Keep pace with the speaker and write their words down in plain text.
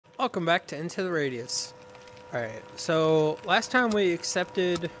Welcome back to Into the Radius. Alright, so last time we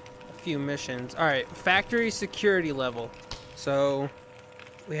accepted a few missions. Alright, factory security level. So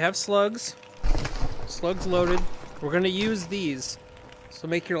we have slugs. Slugs loaded. We're going to use these. So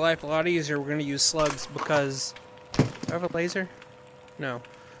make your life a lot easier. We're going to use slugs because... Do I have a laser? No.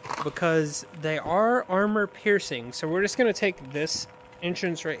 Because they are armor piercing. So we're just going to take this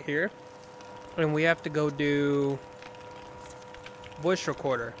entrance right here. And we have to go do... voice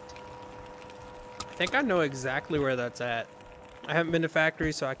recorder. I think I know exactly where that's at. I haven't been to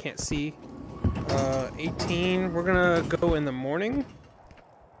factory, so I can't see. 18. We're gonna go in the morning.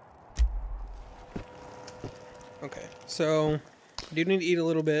 Okay, so I do need to eat a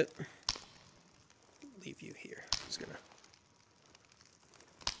little bit. Leave you here. Just gonna.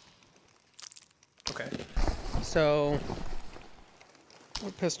 Okay. So,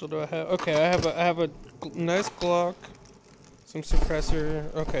 what pistol do I have? Okay, I have a nice Glock. Some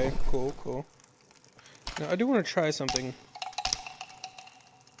suppressor. Okay, cool. Now, I do want to try something.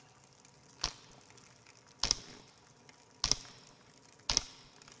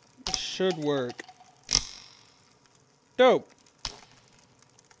 This should work. Dope!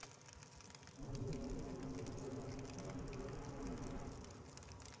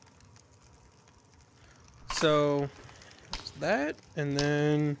 So, that, and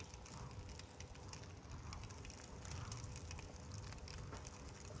then...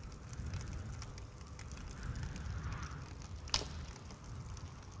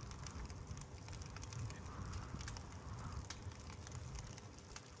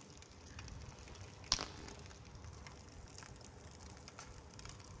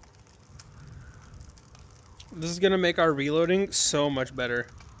 This is gonna make our reloading so much better.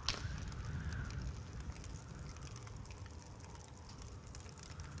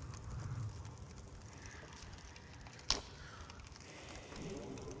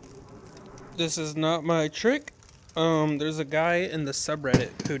 This is not my trick. There's a guy in the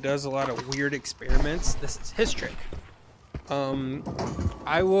subreddit who does a lot of weird experiments. This is his trick.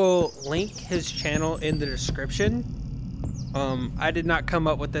 I will link his channel in the description. I did not come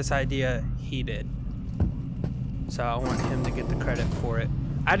up with this idea, he did. So I want him to get the credit for it.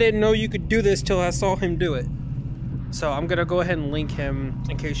 I didn't know you could do this till I saw him do it. So I'm gonna go ahead and link him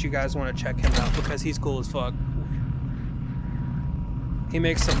in case you guys want to check him out because he's cool as fuck. He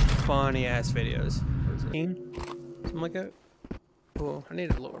makes some funny ass videos. Something like that. Cool. I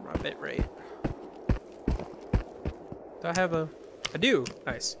need to lower my bit rate. Do I have a... I do.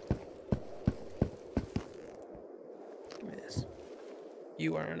 Nice. Give me this.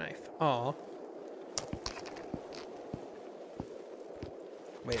 You are a knife. Aw.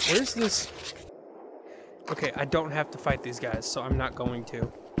 Wait, where's this? Okay, I don't have to fight these guys, so I'm not going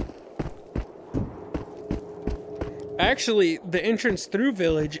to. Actually, the entrance through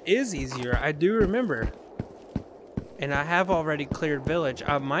village is easier. I do remember. And I have already cleared village.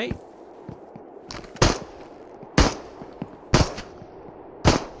 I might...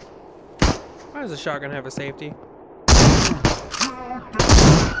 Why does a shotgun have a safety?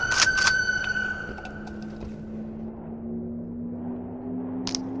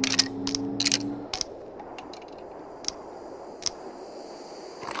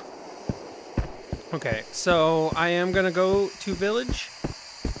 Okay, so I am gonna go to village.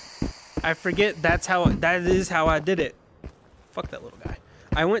 I forget that is how I did it. Fuck that little guy.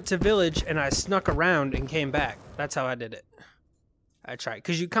 I went to village and I snuck around and came back. That's how I did it. I tried.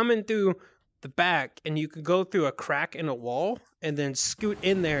 Because you come in through the back and you could go through a crack in a wall and then scoot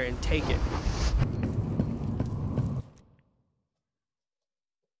in there and take it.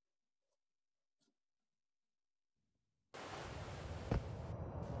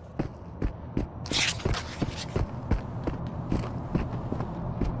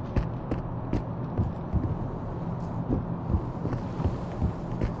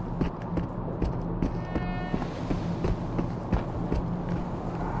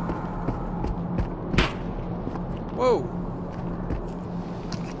 Whoa!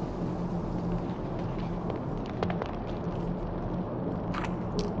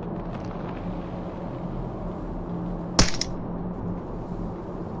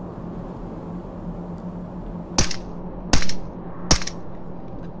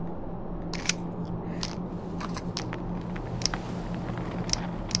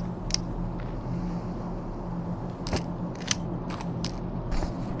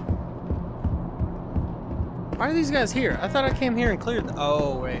 Why are these guys here? I thought I came here and cleared the...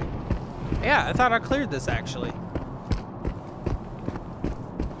 Oh, wait. Yeah, I thought I cleared this, actually.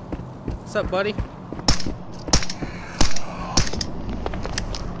 What's up, buddy?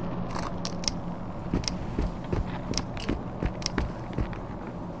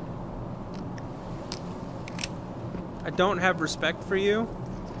 I don't have respect for you.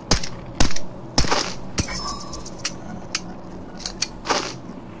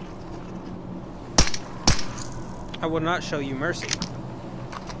 I will not show you mercy.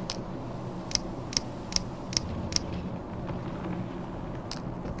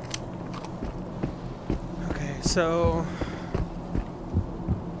 Okay, so...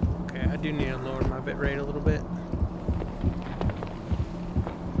 Okay, I do need to lower my bit rate a little bit.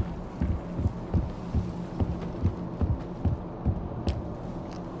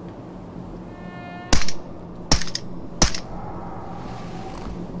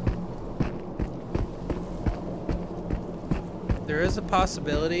 There is a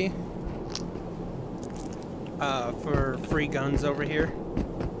possibility for free guns over here.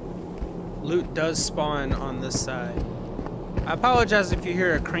 Loot does spawn on this side. I apologize if you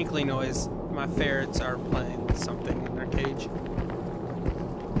hear a crinkly noise. My ferrets are playing something in their cage.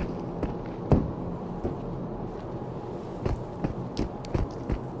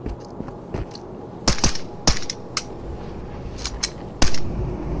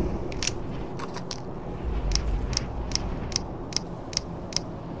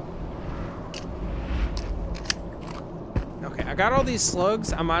 Okay, I got all these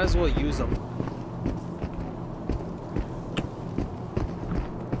slugs. I might as well use them.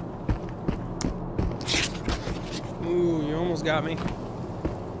 Ooh, you almost got me.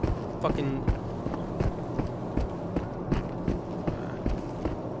 Fucking...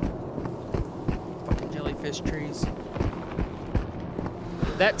 fucking jellyfish trees.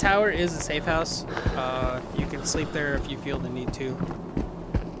 That tower is a safe house. You can sleep there if you feel the need to.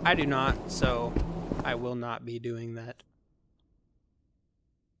 I do not, so I will not be doing that.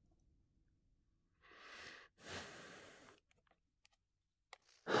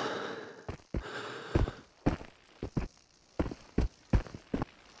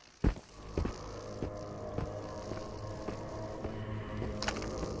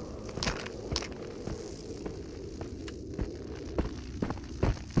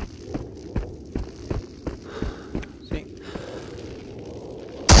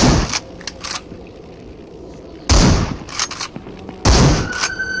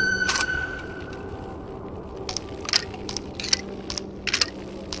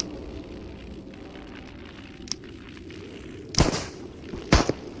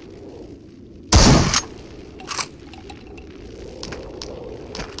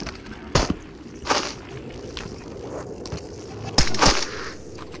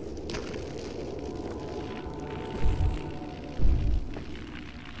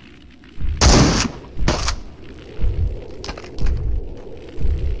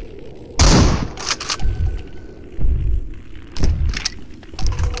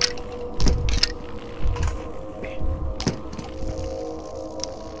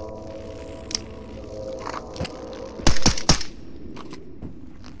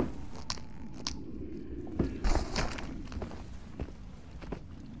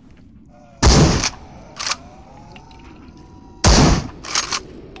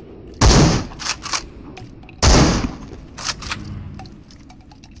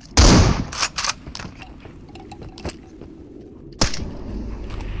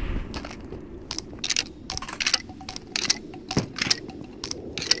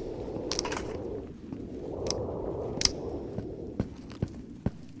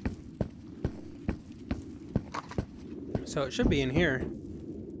 So it should be in here.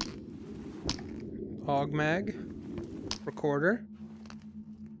 Augmag. Recorder.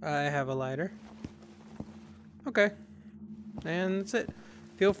 I have a lighter. Okay. And that's it.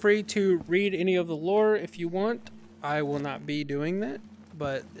 Feel free to read any of the lore if you want. I will not be doing that,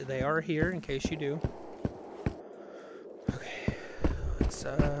 but they are here in case you do. Okay. Let's,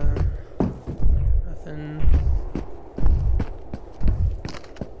 nothing.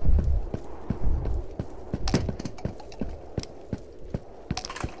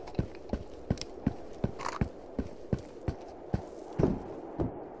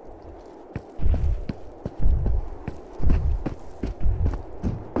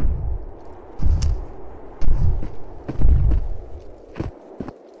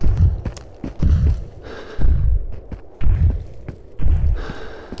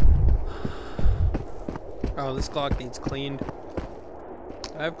 Oh, this Glock needs cleaned.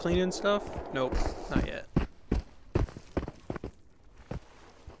 Do I have cleaning stuff? Nope, not yet.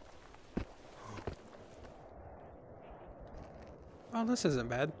 Oh, this isn't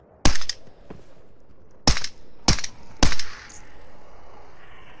bad.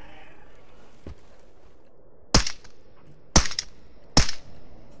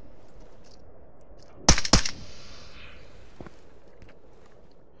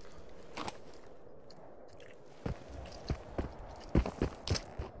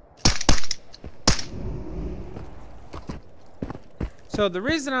 So the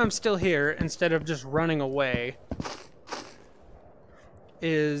reason I'm still here instead of just running away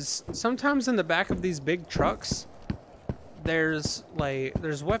is sometimes in the back of these big trucks, there's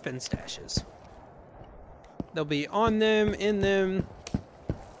weapon stashes. They'll be on them, in them.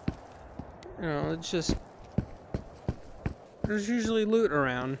 You know, it's just, there's usually loot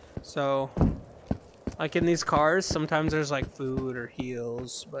around. So, like in these cars, sometimes there's like food or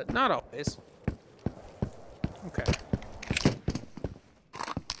heals, but not always. Okay.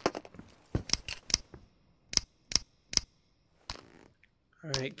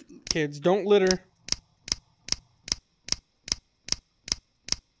 Alright, kids, don't litter.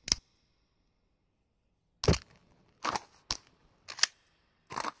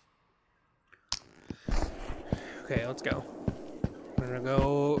 Okay, let's go. We're gonna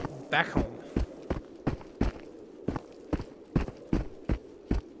go back home.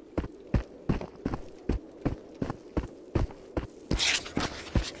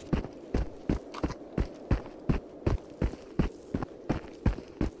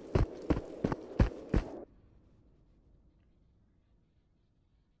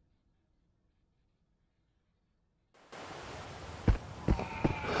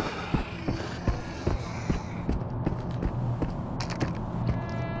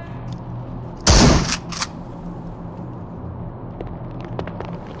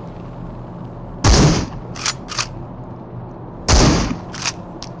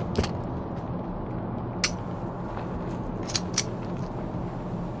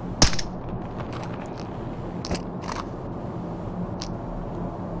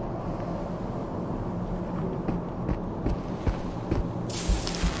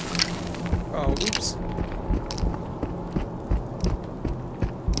 Oh, oops.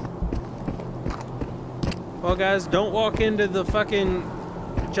 Well, guys, don't walk into the fucking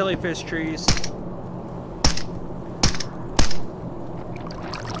jellyfish trees.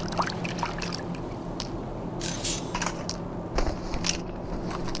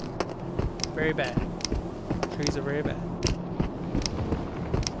 Very bad. Trees are very bad.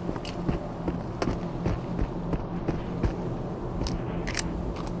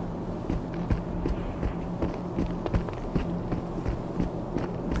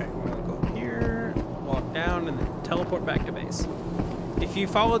 Teleport back to base. If you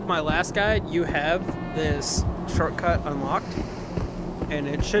followed my last guide, you have this shortcut unlocked, and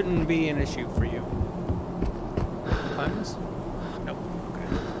it shouldn't be an issue for you. Climb this? Nope. Okay.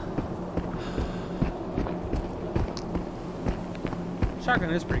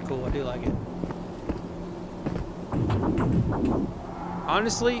 Shotgun is pretty cool. I do like it.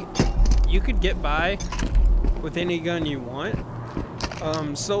 Honestly, you could get by with any gun you want,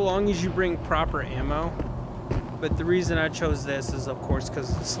 so long as you bring proper ammo. But the reason I chose this is, of course,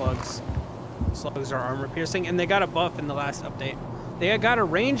 because the slugs are armor piercing, and they got a buff in the last update. They got a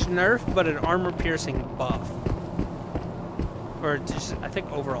ranged nerf, but an armor piercing buff, or just I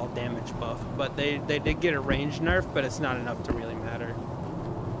think overall damage buff. But they did get a ranged nerf, but it's not enough to really matter.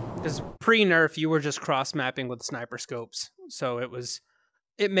 Because pre-nerf, you were just cross mapping with sniper scopes, so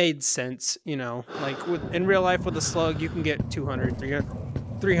it made sense, you know. Like in real life with a slug, you can get 200,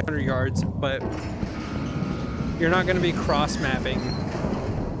 300 yards, but you're not going to be cross-mapping,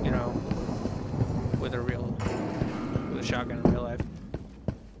 you know, with a shotgun